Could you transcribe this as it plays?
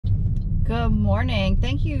Good morning.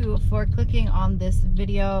 Thank you for clicking on this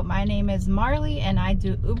video. My name is Marlee and I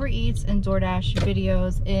do Uber Eats and DoorDash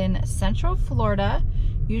videos in Central Florida,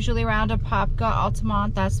 usually around Apopka,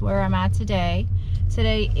 Altamont. That's where I'm at today.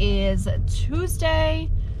 Today is Tuesday,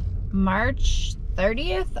 March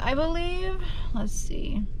 30th, I believe. Let's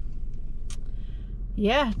see.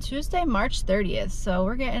 Yeah, Tuesday, March 30th. So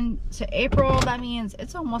we're getting to April. That means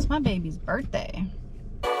it's almost my baby's birthday.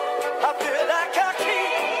 I feel like a king,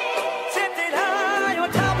 sitting high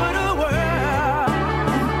on top of the world.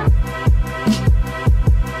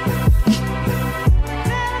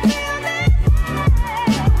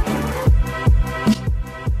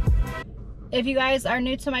 If you guys are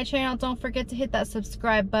new to my channel, don't forget to hit that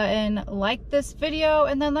subscribe button, like this video,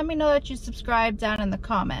 and then let me know that you subscribe down in the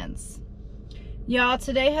comments. Y'all,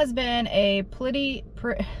 today has been a pretty,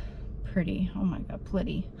 oh my god,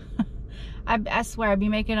 pretty. I swear I'd be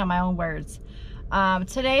making up my own words.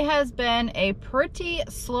 Today has been a pretty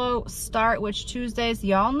slow start, which Tuesdays,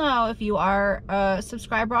 y'all know if you are a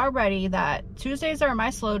subscriber already that Tuesdays are my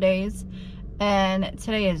slow days, and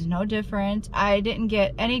today is no different. I didn't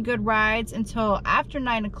get any good rides until after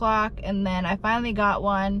 9 o'clock, and then I finally got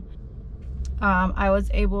one. I was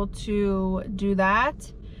able to do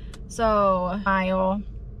that. So mile,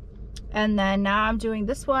 and then now I'm doing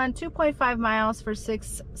this one, 2.5 miles for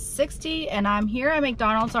 $6.60, and I'm here at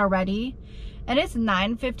McDonald's already, and it's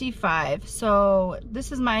 9:55. So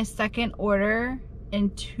this is my second order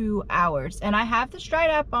in 2 hours, and I have the Stride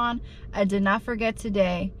app on. I did not forget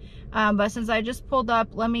today, but since I just pulled up,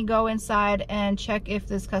 let me go inside and check if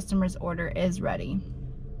this customer's order is ready.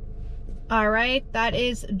 All right, that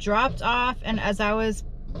is dropped off, and as I was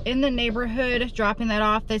in the neighborhood dropping that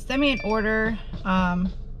off, they sent me an order.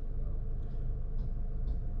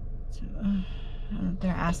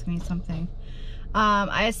 They're asking me something.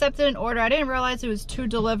 I accepted an order. I didn't realize it was 2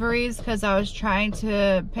 deliveries because I was trying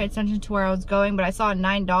to pay attention to where I was going, but I saw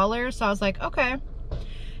 $9, so I was like, okay.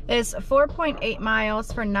 It's 4.8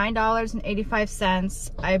 miles for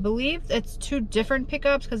 $9.85. I believe it's 2 different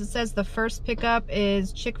pickups because it says the first pickup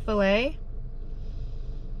is Chick-fil-A,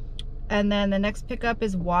 and then the next pickup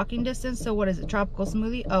is walking distance. So what is it? Tropical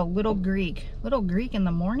smoothie? Oh, Little Greek. Little Greek in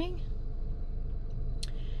the morning?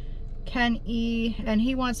 Ken E. And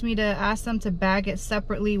he wants me to ask them to bag it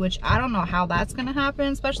separately, which I don't know how that's going to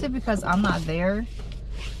happen, especially because I'm not there.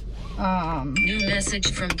 New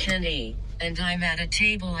message from Ken E. And I'm at a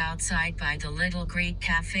table outside by the Little Greek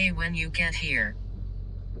Cafe when you get here.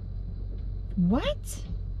 What?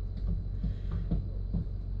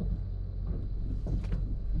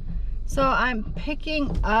 So I'm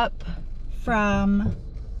picking up from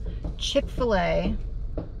Chick-fil-A,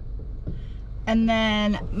 and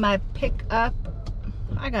then my pickup,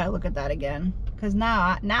 I gotta look at that again because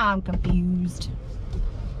now I'm confused.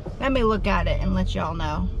 Let me look at it and let y'all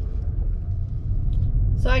know.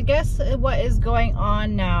 So I guess what is going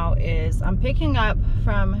on now is I'm picking up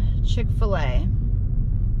from Chick-fil-A,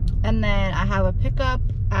 and then I have a pickup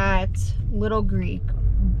at Little Greek,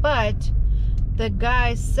 but the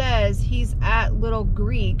guy says he's at Little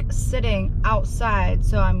Greek sitting outside,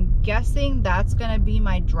 so I'm guessing that's gonna be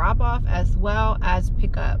my drop-off as well as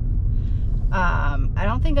pickup. I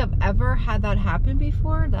don't think I've ever had that happen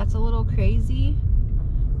before. That's a little crazy.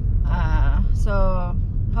 So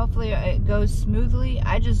hopefully it goes smoothly.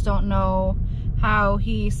 I just don't know how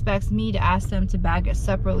he expects me to ask them to bag it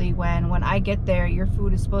separately when I get there your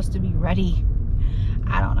food is supposed to be ready.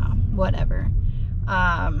 I don't know, whatever.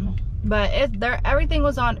 But everything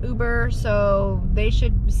was on Uber, so they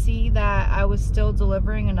should see that I was still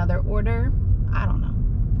delivering another order. I don't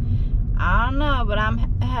know, but I'm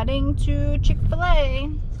heading to Chick-fil-A.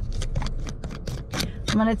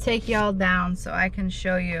 I'm gonna take y'all down so I can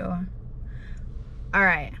show you. All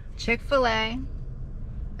right, Chick-fil-A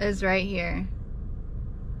is right here.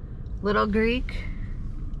 Little Greek,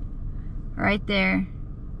 right there.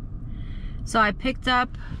 So I picked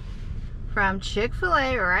up from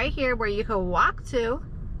Chick-fil-A right here where you could walk to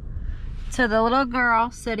the little girl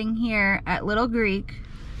sitting here at Little Greek.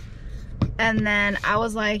 And then I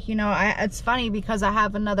was like, you know, it's funny because I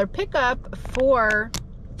have another pickup for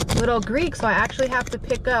Little Greek, so I actually have to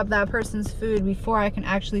pick up that person's food before I can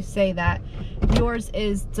actually say that yours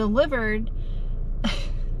is delivered.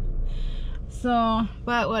 So,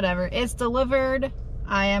 but whatever, it's delivered.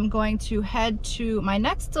 I am going to head to my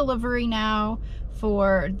next delivery now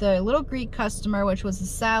for the Little Greek customer, which was a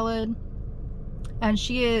salad, and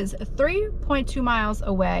she is 3.2 miles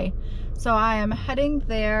away, so I am heading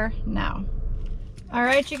there now. All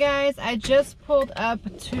right, you guys, I just pulled up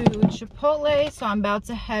to Chipotle, so I'm about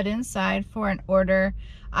to head inside for an order.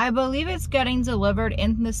 I believe it's getting delivered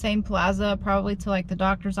in the same plaza, probably to like the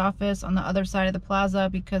doctor's office on the other side of the plaza,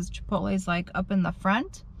 because Chipotle is like up in the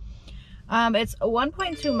front. It's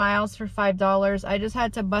 1.2 miles for $5. I just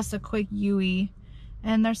had to bust a quick Youll,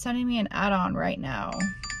 and they're sending me an add-on right now.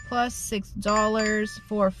 Plus $6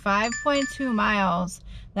 for 5.2 miles.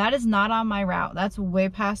 That is not on my route. That's way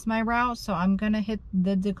past my route, so I'm gonna hit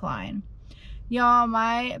the decline. Y'all,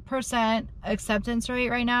 my percent acceptance rate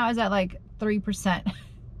right now is at like 3%.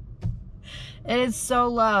 It is so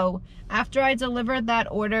low. After I delivered that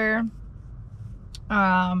order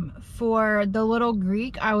for the Little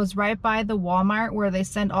Greek, I was right by the Walmart where they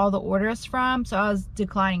send all the orders from, so I was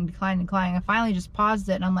declining. I finally just paused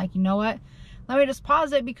it, and I'm like, you know what, let me just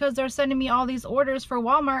pause it, because they're sending me all these orders for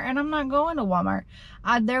Walmart and I'm not going to Walmart.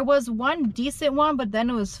 There was one decent one, but then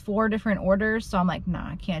it was 4 different orders, so I'm like,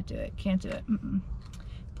 nah, I can't do it.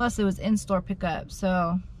 Plus it was in-store pickup,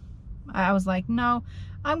 so I was like, no,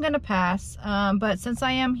 I'm gonna pass. But since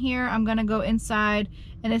I am here, I'm gonna go inside,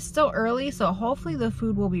 and it's still early, so hopefully the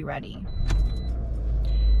food will be ready.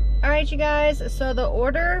 All right, you guys, so the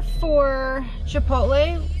order for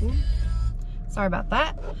Chipotle, sorry about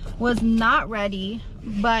that, was not ready,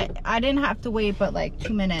 but I didn't have to wait but like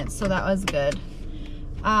 2 minutes, so that was good.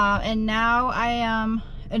 And now I am,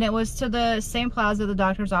 and it was to the same plaza, the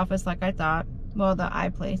doctor's office, like I thought, well, the eye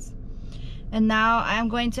place. And now I'm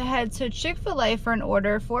going to head to Chick-fil-A for an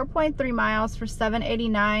order, 4.3 miles for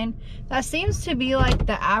 $7.89. That seems to be like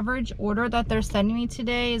the average order that they're sending me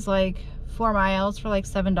today, is like 4 miles for like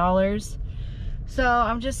 $7. So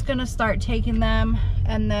I'm just gonna start taking them,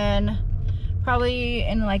 and then probably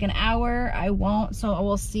in like an hour I won't, so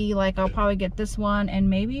we'll see. Like, I'll probably get this one and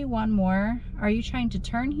maybe one more. Are you trying to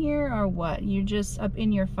turn here or what? You're just up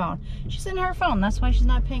in your phone. She's in her phone, that's why she's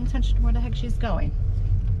not paying attention to where the heck she's going.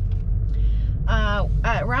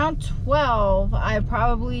 At around 12, I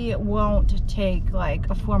probably won't take like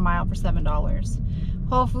a 4 mile for $7.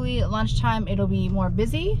 Hopefully at lunchtime it'll be more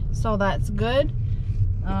busy, so that's good.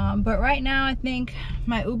 But right now I think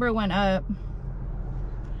my Uber went up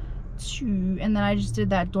and then I just did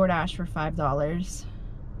that DoorDash for $5.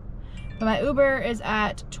 But my Uber is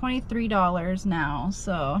at $23 now,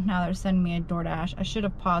 so now they're sending me a DoorDash. I should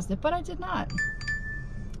have paused it, but I did not.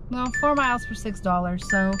 Well, 4 miles for $6,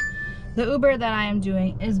 so the Uber that I am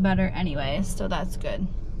doing is better anyway, so that's good.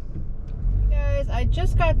 Guys, I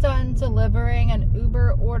just got done delivering an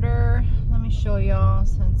Uber order. Let me show y'all,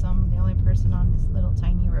 since I'm the only person on this little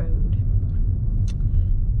tiny road.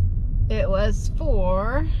 It was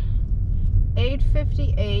for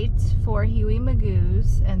 $8.58 for Huey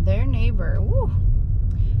Magoo's, and their neighbor,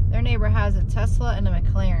 their neighbor has a Tesla and a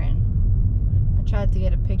McLaren. I tried to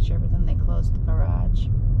get a picture, but then they closed the garage.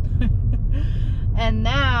 And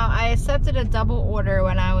now I accepted a double order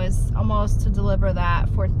when I was almost to deliver that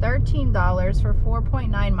for $13 for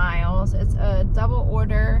 4.9 miles. It's a double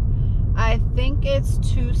order. I think it's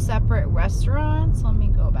 2 separate restaurants. Let me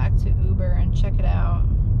go back to Uber and check it out.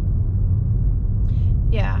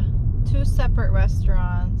 Yeah, 2 separate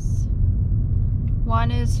restaurants.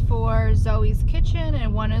 One is for Zoe's Kitchen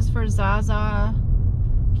and one is for Zaza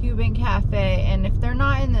Cuban Cafe. And if they're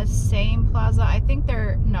not in the same plaza, I think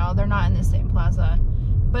they're not in the same plaza,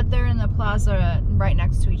 but they're in the plaza right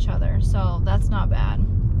next to each other, so that's not bad.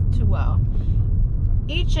 Too well.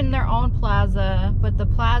 Each in their own plaza, but the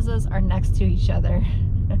plazas are next to each other.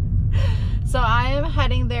 So I am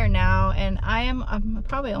heading there now, and I'm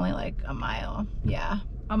probably only like a mile. Yeah,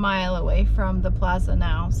 a mile away from the plaza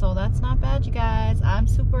now, so that's not bad, you guys. I'm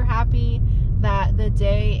super happy that the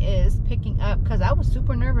day is picking up, because I was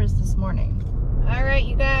super nervous this morning. All right,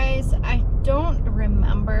 you guys, I don't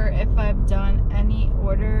remember if I've done any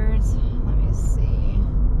orders. Let me see.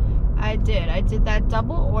 I did that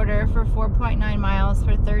double order for 4.9 miles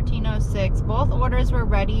for $13.06. Both orders were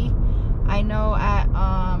ready. I know at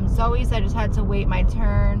Zoe's I just had to wait my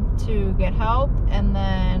turn to get help, and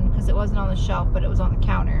then because it wasn't on the shelf but it was on the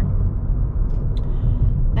counter.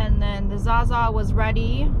 And then the Zaza was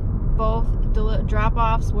ready. Both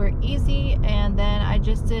drop-offs were easy, and then I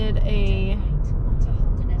just did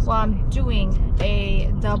I'm doing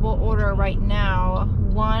a double order right now.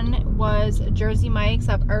 One was Jersey Mike's.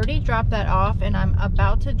 I've already dropped that off, and I'm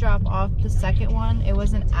about to drop off the second one. It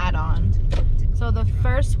was an add-on. So the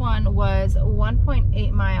first one was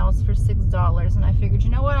 1.8 miles for $6, and I figured, you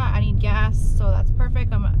know what, I need gas, so that's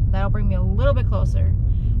perfect. That'll bring me a little bit closer.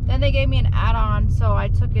 Then they gave me an add-on, so I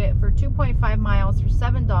took it for 2.5 miles for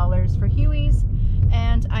 $7 for Huey's,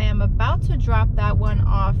 and I am about to drop that one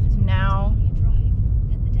off now.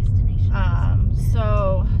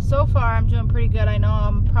 So far I'm doing pretty good. I know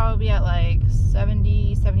I'm probably at like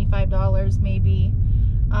 $75 maybe,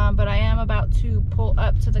 but I am about to pull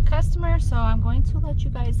up to the customer, so I'm going to let you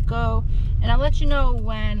guys go, and I'll let you know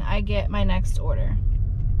when I get my next order.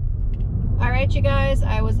 Alright you guys,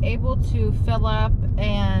 I was able to fill up,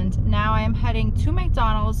 and now I am heading to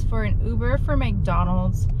McDonald's for an Uber for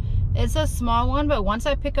McDonald's. It's a small one, but once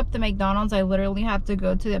I pick up the McDonald's, I literally have to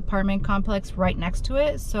go to the apartment complex right next to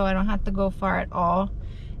it, so I don't have to go far at all.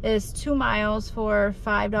 It's 2 miles for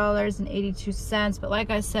 $5.82, but like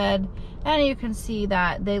I said, and you can see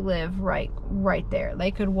that they live right there. They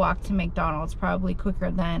could walk to McDonald's probably quicker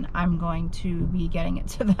than I'm going to be getting it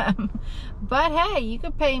to them. But hey, you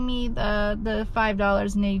could pay me the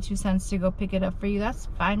 $5.82 to go pick it up for you. That's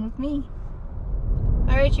fine with me.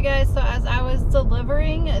 Alright you guys, so as I was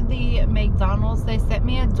delivering the McDonald's, they sent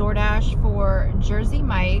me a DoorDash for Jersey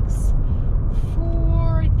Mike's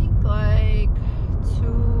for, I think, like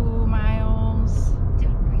 2 miles.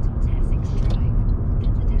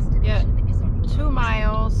 Yeah, 2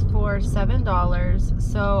 miles for $7.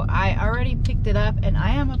 So I already picked it up, and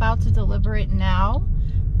I am about to deliver it now,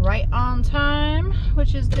 right on time,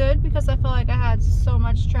 which is good because I feel like I had so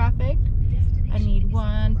much traffic. I need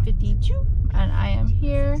 152, and I am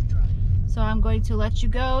here. So I'm going to let you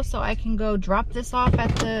go so I can go drop this off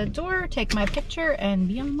at the door, take my picture, and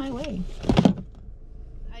be on my way.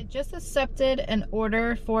 I just accepted an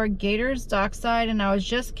order for Gators Dockside, and I was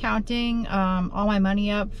just counting all my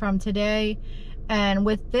money up from today, and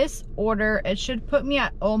with this order it should put me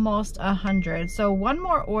at almost 100. So one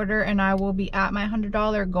more order and I will be at my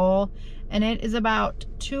 $100 goal, and it is about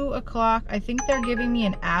 2 o'clock. I think they're giving me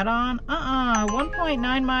an add-on.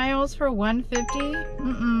 1.9 miles for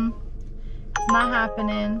 $150. It's not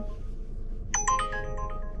happening.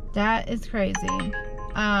 That is crazy.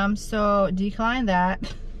 So decline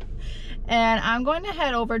that. And I'm going to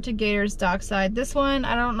head over to Gators Dockside. This one,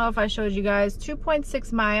 I don't know if I showed you guys,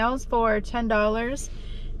 2.6 miles for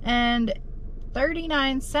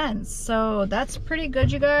 $10.39. So that's pretty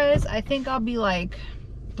good, you guys. I think I'll be like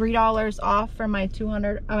 $3 off for my my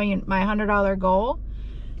 $100 goal.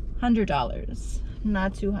 $100,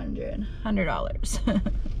 not 200,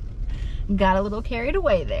 $100. Got a little carried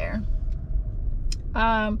away there.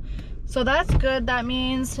 So that's good. That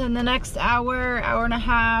means in the next hour and a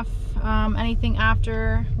half, anything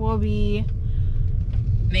after will be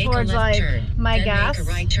towards like my gas. Make a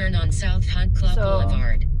right turn on South Hunt Club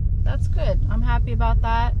Boulevard. That's good. I'm happy about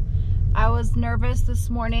that. I was nervous this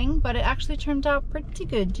morning, but it actually turned out pretty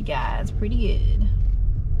good, you guys. Pretty good.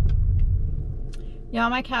 Y'all,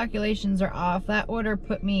 my calculations are off. That order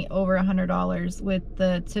put me over $100 with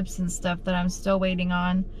the tips and stuff that I'm still waiting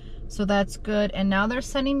on. So that's good. And now they're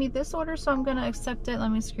sending me this order, so I'm gonna accept it.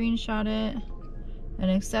 Let me screenshot it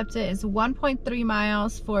and accept it. It's 1.3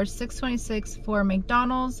 miles for $6.26 for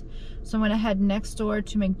McDonald's. So I'm gonna head next door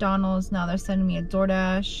to McDonald's. Now they're sending me a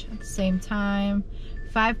DoorDash at the same time.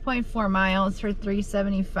 5.4 miles for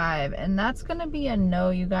 $3.75, and that's gonna be a no,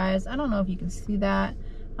 you guys. I don't know if you can see that.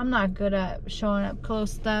 I'm not good at showing up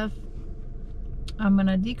close stuff. I'm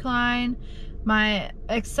gonna decline. My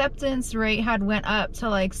acceptance rate had went up to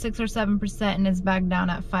like 6 or 7%, and it's back down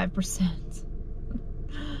at 5%.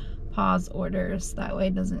 Pause orders, that way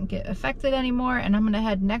it doesn't get affected anymore. And I'm gonna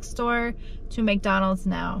head next door to McDonald's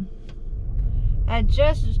now. I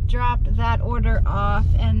just dropped that order off,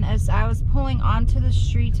 and as I was pulling onto the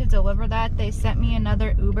street to deliver that, they sent me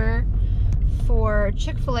another Uber for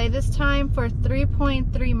Chick-fil-A this time for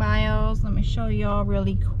 3.3 miles. Let me show y'all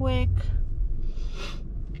really quick.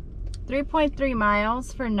 3.3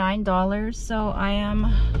 miles for $9. So I am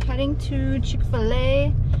heading to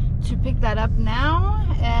Chick-fil-A to pick that up now,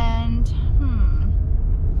 and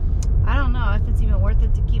I don't know if it's even worth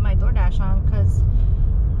it to keep my DoorDash on because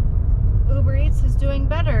Ubereats is doing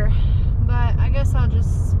better, but I guess I'll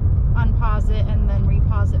just unpause it and then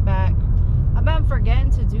repause it back. I've been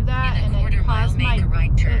forgetting to do that, and it paused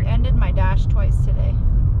it ended my dash twice today.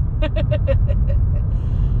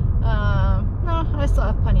 No, I still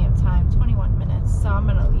have plenty of time, 21 minutes, so I'm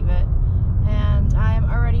gonna leave it. And I'm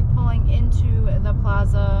already pulling into the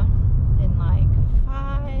plaza in like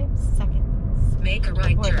 5 seconds. Make a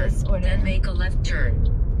right turn, then make a left turn.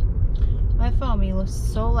 My phone looks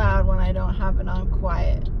so loud when I don't have it on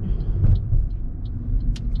quiet.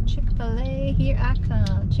 Chick-fil-A, here I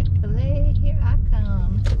come. Chick-fil-A, here I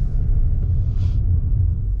come.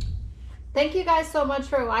 Thank you guys so much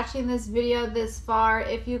for watching this video this far.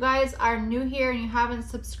 If you guys are new here and you haven't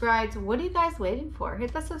subscribed, what are you guys waiting for?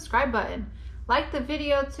 Hit the subscribe button. Like the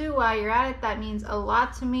video too while you're at it. That means a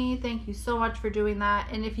lot to me. Thank you so much for doing that.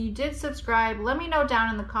 And if you did subscribe, let me know down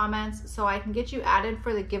in the comments so I can get you added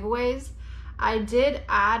for the giveaways. I did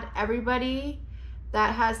add everybody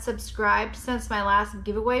that has subscribed since my last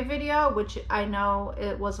giveaway video, which I know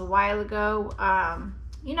it was a while ago.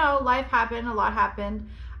 You know, life happened, a lot happened.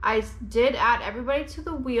 I did add everybody to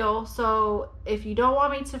the wheel, so if you don't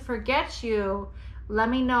want me to forget you, let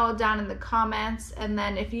me know down in the comments. And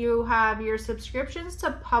then if you have your subscriptions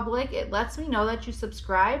to public, it lets me know that you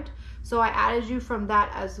subscribed, so I added you from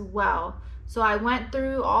that as well. So I went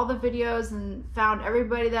through all the videos and found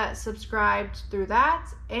everybody that subscribed through that.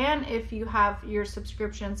 And if you have your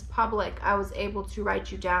subscriptions public, I was able to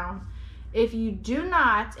write you down. If you do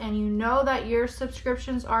not, and you know that your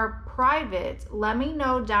subscriptions are private, let me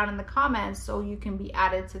know down in the comments so you can be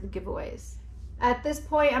added to the giveaways. At this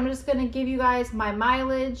point, I'm just gonna give you guys my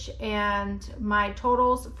mileage and my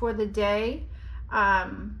totals for the day.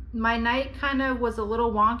 My night kind of was a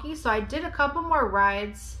little wonky, so I did a couple more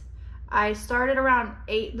rides. I started around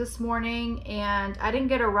 8 this morning and I didn't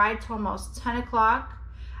get a ride till almost 10 o'clock.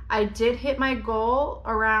 I did hit my goal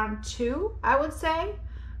around 2, I would say.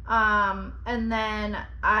 And then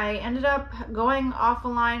I ended up going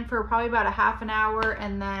offline for probably about a half an hour,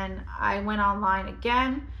 and then I went online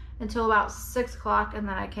again until about 6 o'clock, and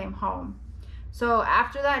then I came home. So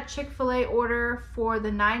after that Chick-fil-A order for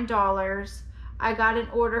the $9, I got an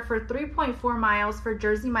order for 3.4 miles for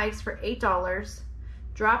Jersey Mike's for $8.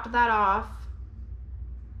 Dropped that off,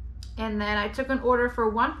 and then I took an order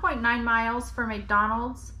for 1.9 miles for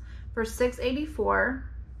McDonald's for $6.84.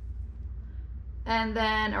 And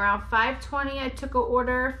then around 5:20 I took an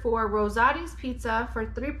order for Rosati's Pizza for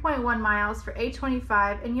 3.1 miles for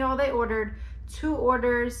 $8.25. And y'all, they ordered 2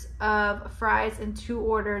 orders of fries and 2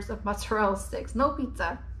 orders of mozzarella sticks, no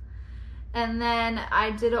pizza. And then I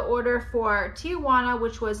did an order for Tijuana,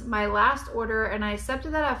 which was my last order, and I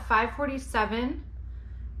accepted that at 5:47.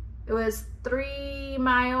 It was 3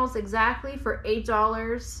 miles exactly for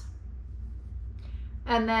 $8.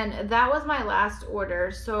 And then that was my last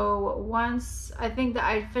order. So once, I think that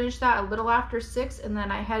I finished that a little after 6, and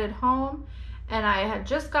then I headed home, and I had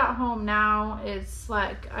just got home now. It's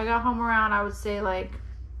like, I got home around, I would say like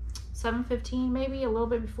 7:15, maybe a little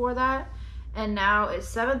bit before that. And now it's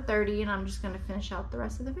 7:30, and I'm just gonna finish out the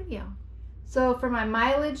rest of the video. So for my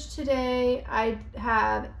mileage today, I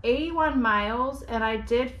have 81 miles, and I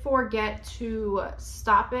did forget to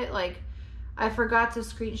stop it. Like, I forgot to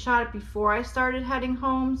screenshot it before I started heading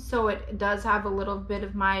home, so it does have a little bit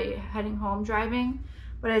of my heading home driving,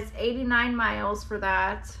 but it's 89 miles for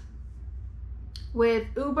that. With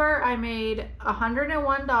Uber, I made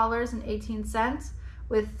 $101.18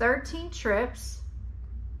 with 13 trips.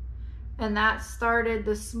 And that started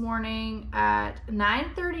this morning at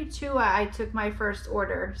 9:32. I took my first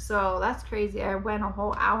order. So that's crazy. I went a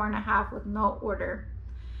whole hour and a half with no order.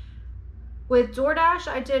 With DoorDash,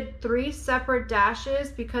 I did 3 separate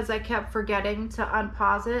dashes because I kept forgetting to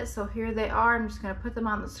unpause it. So here they are. I'm just going to put them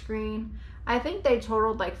on the screen. I think they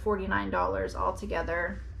totaled like $49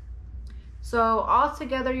 altogether. So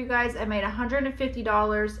altogether, you guys, I made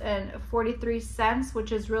 $150.43,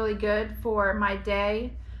 which is really good for my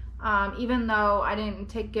day. Even though I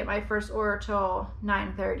didn't get my first order till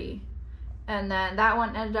 9:30. And then that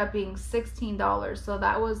one ended up being $16. So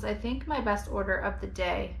that was, I think, my best order of the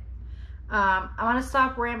day. I want to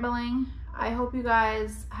stop rambling. I hope you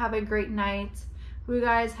guys have a great night. Hope you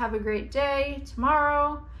guys have a great day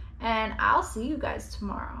tomorrow. And I'll see you guys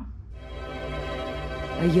tomorrow.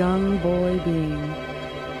 A young boy being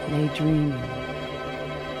lay dreaming.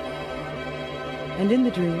 And in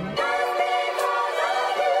the dream,